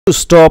To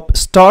stop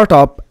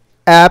startup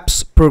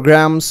apps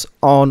programs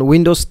on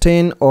Windows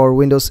 10 or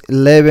Windows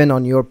 11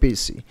 on your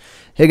PC.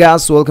 Hey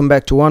guys, welcome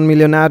back to 1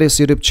 Million Artists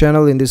YouTube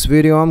channel. In this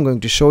video I'm going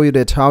to show you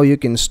that how you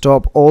can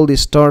stop all the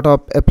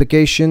startup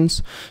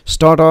applications,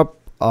 startup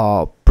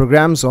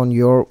programs on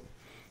your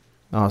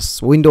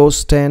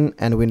Windows 10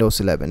 and Windows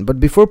 11. But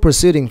before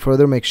proceeding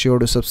further, make sure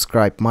to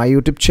subscribe my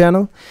YouTube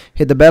channel,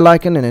 hit the bell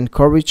icon and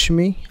encourage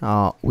me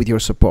with your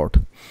support.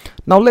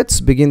 Now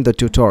let's begin the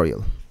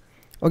tutorial.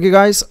 Okay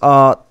guys,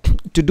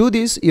 to do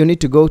this you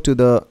need to go to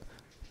the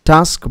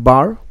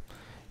taskbar.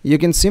 You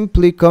can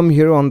simply come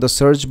here on the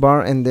search bar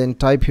and then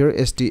type here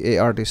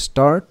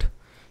start,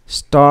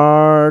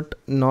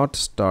 not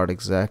start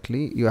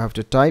exactly, you have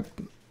to type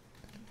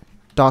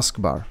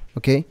taskbar,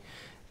 okay,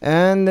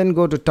 and then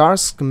go to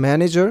task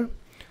manager.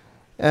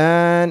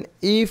 And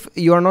if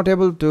you are not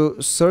able to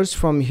search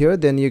from here,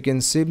 then you can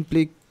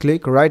simply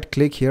right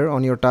click here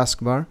on your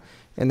taskbar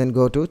and then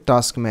go to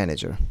task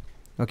manager,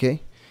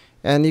 okay.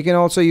 And you can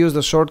also use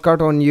the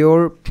shortcut on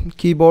your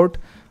keyboard,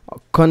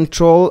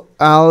 Control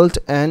Alt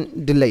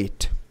and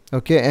Delete,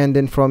 okay, and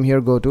then from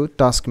here go to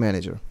task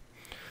manager.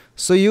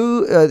 So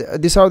you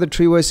these are the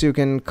three ways you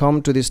can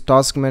come to this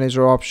task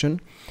manager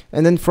option.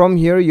 And then from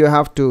here you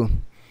have to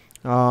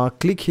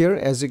click here,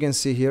 as you can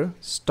see here,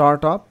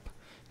 startup,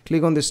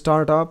 click on the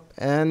startup,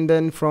 and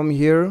then from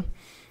here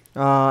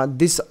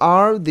these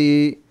are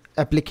the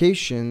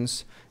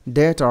applications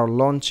that are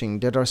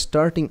launching, that are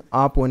starting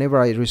up whenever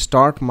I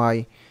restart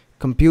my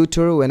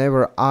computer,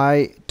 whenever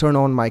I turn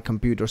on my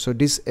computer. So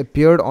this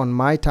appeared on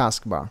my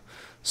taskbar.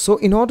 So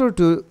in order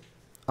to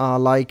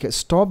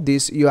stop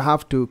this, you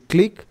have to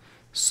click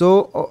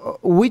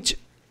which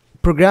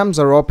programs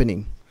are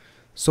opening.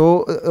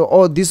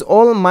 So these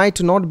all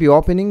might not be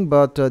opening,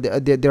 but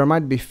there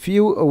might be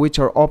few which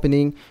are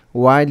opening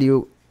while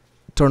you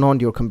turn on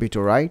your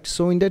computer, right?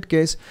 So in that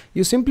case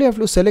you simply have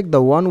to select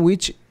the one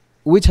which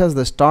has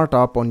the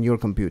startup on your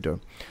computer.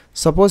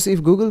 Suppose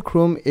if Google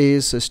Chrome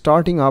is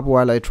starting up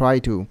while I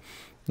turn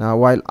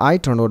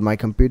on my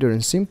computer,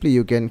 and simply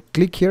you can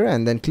click here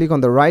and then click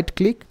on the right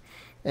click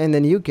and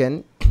then you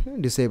can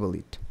disable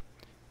it.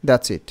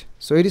 That's it.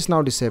 So it is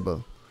now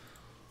disabled.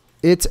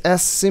 It's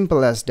as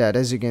simple as that.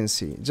 As you can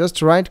see,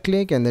 just right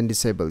click and then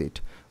disable it.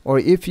 Or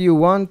if you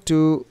want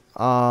to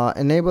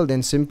enable,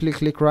 then simply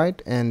click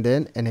right and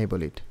then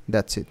enable it.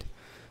 That's it.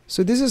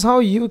 So this is how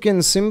you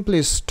can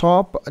simply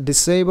stop,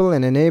 disable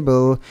and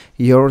enable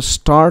your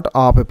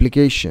startup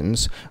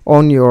applications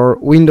on your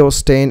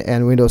Windows 10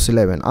 and Windows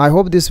 11. I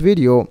hope this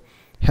video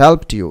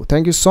helped you.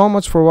 Thank you so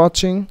much for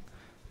watching.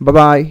 Bye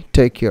bye.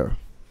 Take care.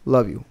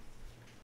 Love you.